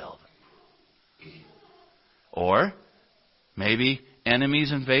that field. Or maybe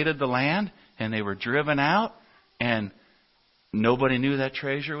enemies invaded the land and they were driven out and nobody knew that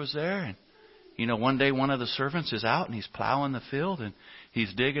treasure was there. And one day one of the servants is out and he's plowing the field and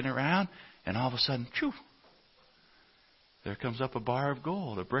he's digging around, and all of a sudden, phew, there comes up a bar of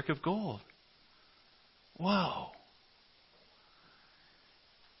gold, a brick of gold. Whoa.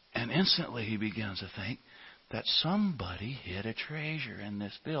 And instantly he begins to think that somebody hid a treasure in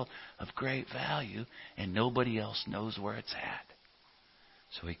this field of great value and nobody else knows where it's at.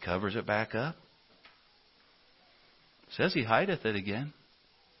 So he covers it back up. Says he hideth it again.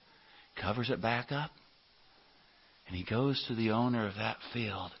 Covers it back up. And he goes to the owner of that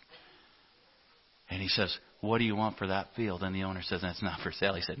field. And he says, "What do you want for that field?" And the owner says, "That's not for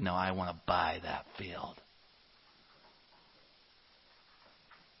sale." He said, "No, I want to buy that field."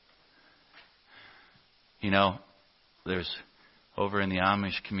 There's over in the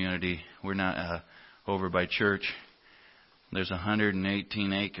Amish community, we're not over by church, there's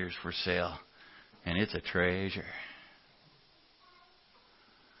 118 acres for sale, and it's a treasure.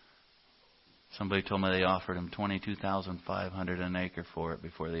 Somebody told me they offered them $22,500 an acre for it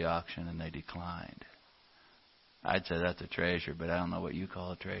before the auction, and they declined. I'd say that's a treasure, but I don't know what you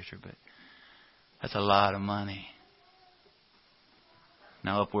call a treasure, but that's a lot of money.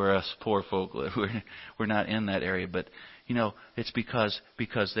 Now, if we're us poor folk, we're not in that area. But, it's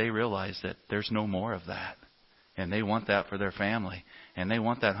because they realize that there's no more of that. And they want that for their family. And they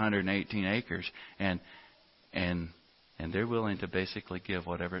want that 118 acres. And they're willing to basically give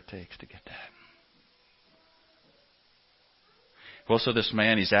whatever it takes to get that. Well, so this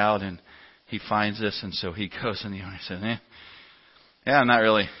man, he's out and he finds this. And so he goes and the owner says, yeah, I'm not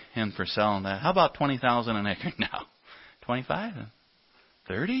really in for selling that. How about $20,000 an acre now? 25?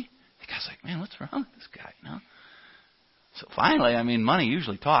 30? The guy's like, man, what's wrong with this guy, you know? So finally, money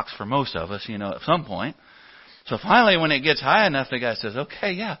usually talks for most of us, at some point. So finally, when it gets high enough, the guy says,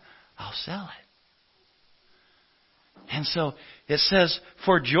 okay, yeah, I'll sell it. And so it says,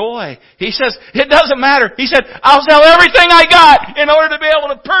 for joy. He says, it doesn't matter. He said, I'll sell everything I got in order to be able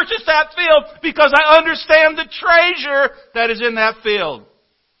to purchase that field because I understand the treasure that is in that field.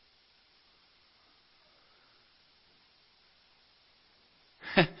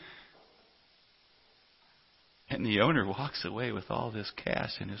 And the owner walks away with all this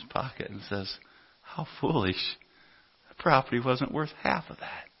cash in his pocket and says, how foolish. The property wasn't worth half of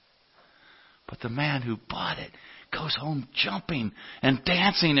that. But the man who bought it goes home jumping and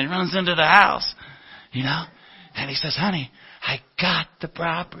dancing and runs into the house, And he says, honey, I got the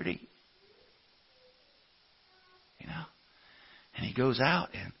property. And he goes out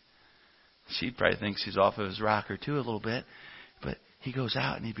and she probably thinks he's off of his rocker too a little bit. But he goes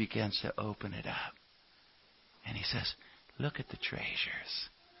out and he begins to open it up. And he says, look at the treasures.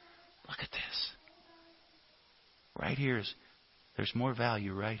 Look at this. Right here there's more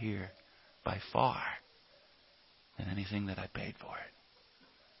value right here by far than anything that I paid for it.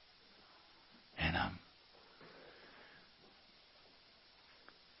 And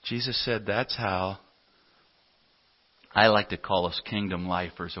Jesus said that's how I like to call us kingdom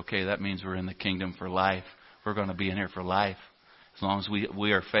lifers. Okay, that means we're in the kingdom for life. We're going to be in here for life. As long as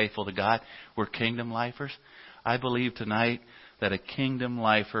we are faithful to God, we're kingdom lifers. I believe tonight that a kingdom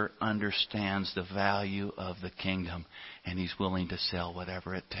lifer understands the value of the kingdom and he's willing to sell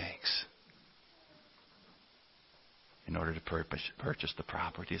whatever it takes in order to purchase the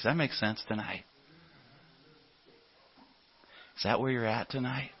property. Does that make sense tonight? Is that where you're at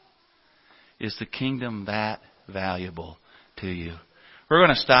tonight? Is the kingdom that valuable to you? We're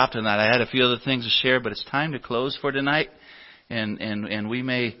going to stop tonight. I had a few other things to share, but it's time to close for tonight. And we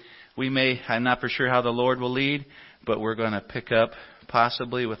may, I'm not for sure how the Lord will lead, but we're going to pick up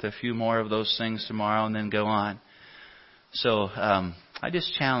possibly with a few more of those things tomorrow and then go on. So I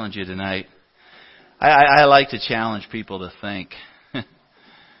just challenge you tonight. I like to challenge people to think.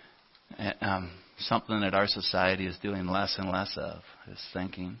 Something that our society is doing less and less of is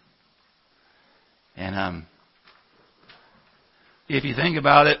thinking. And if you think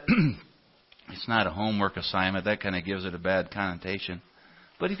about it, it's not a homework assignment. That kind of gives it a bad connotation.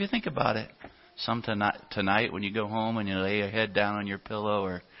 But if you think about it, tonight when you go home and you lay your head down on your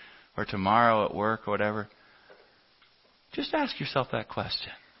pillow or tomorrow at work or whatever, just ask yourself that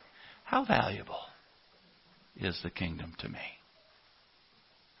question. How valuable is the kingdom to me?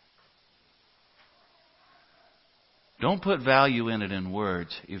 Don't put value in it in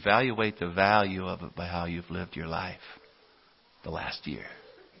words. Evaluate the value of it by how you've lived your life the last year.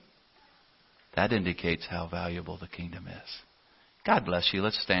 That indicates how valuable the kingdom is. God bless you.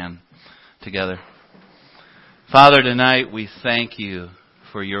 Let's stand together. Father, tonight we thank you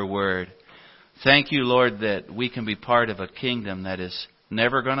for your word. Thank you, Lord, that we can be part of a kingdom that is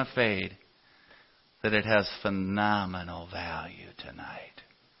never going to fade, that it has phenomenal value tonight.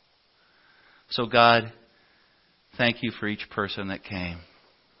 So God, thank you for each person that came.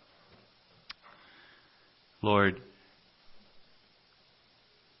 Lord,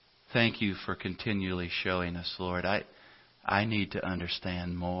 thank you for continually showing us, Lord. I need to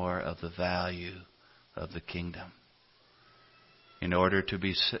understand more of the value of the kingdom in order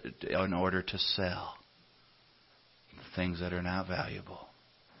to sell the things that are not valuable.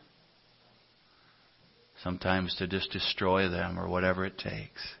 Sometimes to just destroy them or whatever it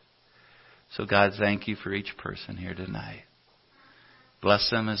takes. So God, thank you for each person here tonight. Bless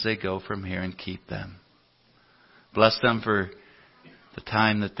them as they go from here and keep them. Bless them for the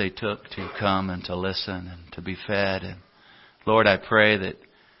time that they took to come and to listen and to be fed. And Lord, I pray that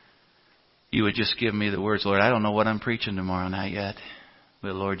you would just give me the words. Lord, I don't know what I'm preaching tomorrow night yet,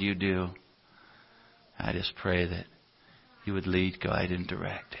 but Lord, you do. I just pray that you would lead, guide, and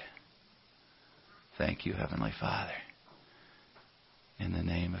direct. Thank you, Heavenly Father. In the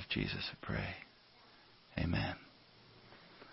name of Jesus, I pray.